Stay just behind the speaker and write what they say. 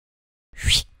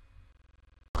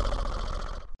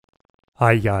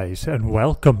Hi guys and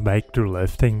welcome back to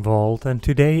Lifting Vault, and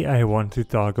today I want to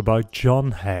talk about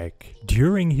John Haack.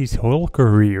 During his whole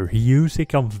career he used a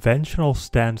conventional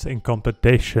stance in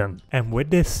competition, and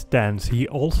with this stance he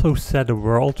also set a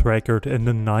world record in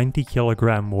the 90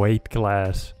 kg weight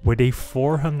class with a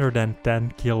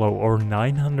 410 kg or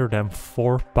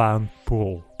 904 pound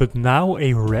pull. But now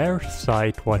a rare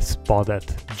sight was spotted,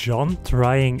 John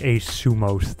trying a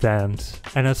sumo stance.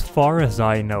 And as far as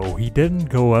I know, he didn't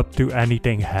go up to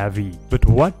anything heavy. But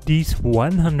what these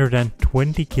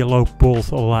 120 kilo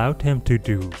pulls allowed him to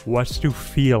do was to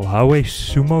feel how a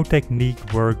sumo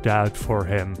technique worked out for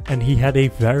him. And he had a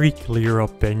very clear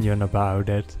opinion about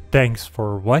it. Thanks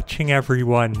for watching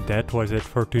everyone, that was it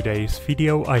for today's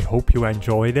video. I hope you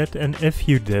enjoyed it, and if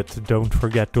you did, don't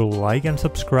forget to like and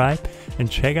subscribe and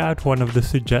check out one of the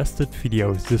suggested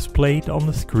videos displayed on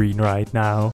the screen right now.